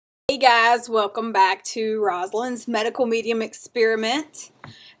Hey guys, welcome back to Roslyn's Medical Medium Experiment.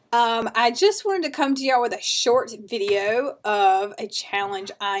 I just wanted to come to y'all with a short video of a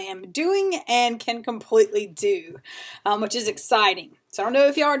challenge I am doing and can completely do, which is exciting. So I don't know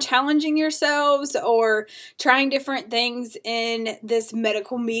if y'all are challenging yourselves or trying different things in this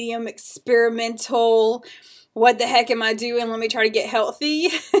medical medium experimental what the heck am I doing? Let me try to get healthy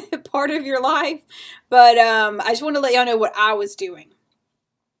part of your life. But I just want to let y'all know what I was doing.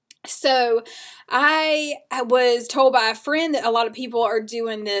 So I was told by a friend that a lot of people are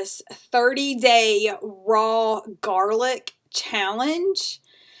doing this 30-day raw garlic challenge.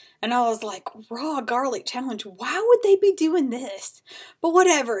 And I was like, raw garlic challenge? Why would they be doing this? But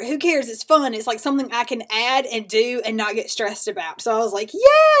whatever, who cares? It's fun. It's like something I can add and do and not get stressed about. So I was like,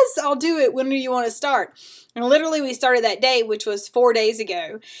 yes, I'll do it. When do you want to start? And literally we started that day, which was 4 days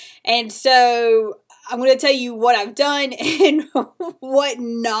ago. And so I'm going to tell you what I've done and what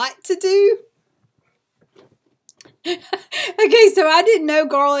not to do. Okay, so I didn't know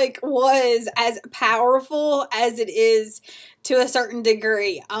garlic was as powerful as it is to a certain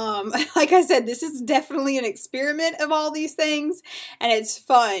degree. Like I said, this is definitely an experiment of all these things, and it's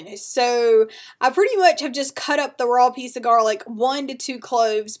fun. So I pretty much have just cut up the raw piece of garlic, 1 to 2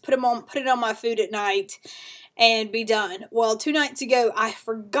 cloves, put it on my food at night, and be done. Well, 2 nights ago, I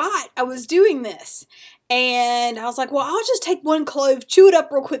forgot I was doing this. And I was like, well, I'll just take 1 clove, chew it up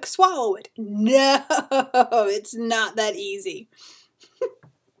real quick, swallow it. No, it's not that easy.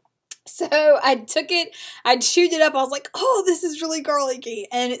 So I took it, I chewed it up, I was like, oh, this is really garlicky.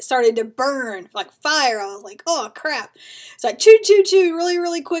 And it started to burn like fire. I was like, oh, crap. So I chewed really,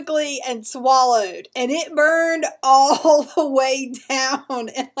 really quickly and swallowed. And it burned all the way down.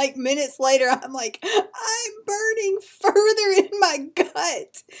 And like minutes later, I'm like, I'm burning further in my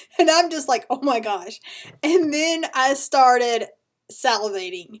gut. And I'm just like, oh my gosh. And then I started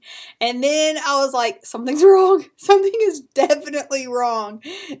salivating, and then I was like, something's wrong. Something is definitely wrong.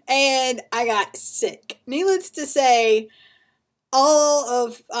 And I got sick. Needless to say, all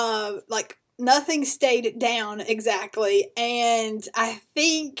of like nothing stayed down exactly, and I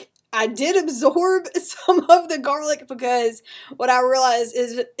think I did absorb some of the garlic, because what I realized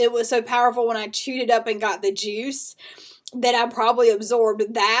is it was so powerful when I chewed it up and got the juice that I probably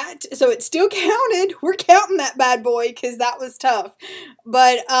absorbed that. So it still counted. We're counting that bad boy because that was tough.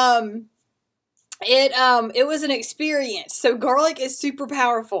 But it was an experience. So garlic is super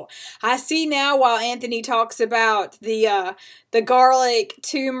powerful. I see now, while Anthony talks about the garlic,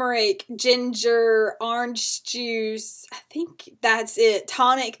 turmeric, ginger, orange juice, I think that's it,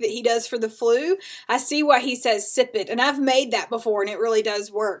 tonic that he does for the flu. I see why he says sip it. And I've made that before and it really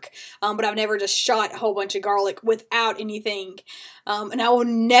does work. But I've never just shot a whole bunch of garlic without anything. And I will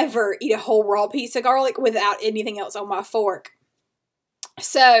never eat a whole raw piece of garlic without anything else on my fork.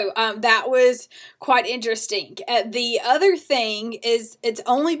 So that was quite interesting. The other thing is, it's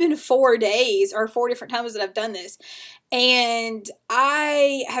only been 4 days, or 4 different times that I've done this, and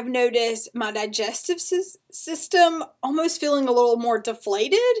I have noticed my digestive system almost feeling a little more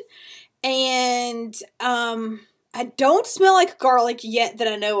deflated, and I don't smell like garlic yet that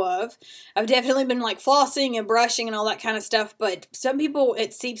I know of. I've definitely been like flossing and brushing and all that kind of stuff, but some people,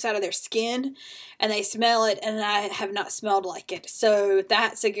 it seeps out of their skin and they smell it, and I have not smelled like it. So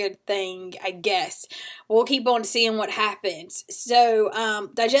that's a good thing, I guess. We'll keep on seeing what happens. So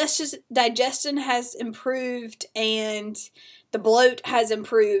digestion has improved, and the bloat has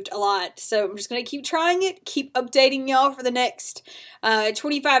improved a lot. So I'm just going to keep trying it, keep updating y'all for the next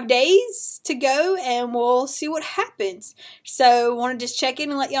 25 days to go, and we'll see what happens. So I want to just check in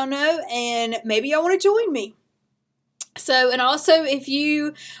and let y'all know, and maybe y'all want to join me. So, and also, if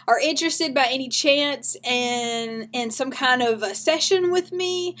you are interested by any chance in some kind of a session with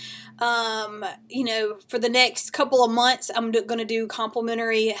me, you know, for the next couple of months, I'm going to do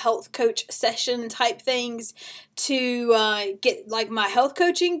complimentary health coach session type things to get like my health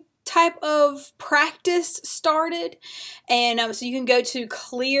coaching type of practice started. And so you can go to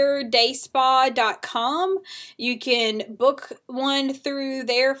cleardayspa.com. You can book one through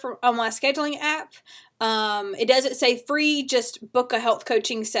there on my scheduling app. It doesn't say free, just book a health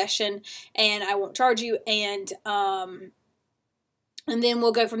coaching session and I won't charge you, and then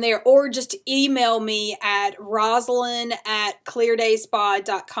we'll go from there. Or just email me at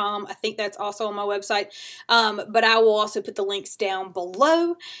roslyn@cleardayspa.com. I think that's also on my website. But I will also put the links down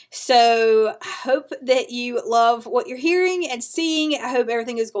below. So I hope that you love what you're hearing and seeing. I hope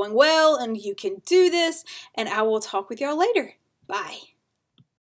everything is going well and you can do this, and I will talk with y'all later. Bye.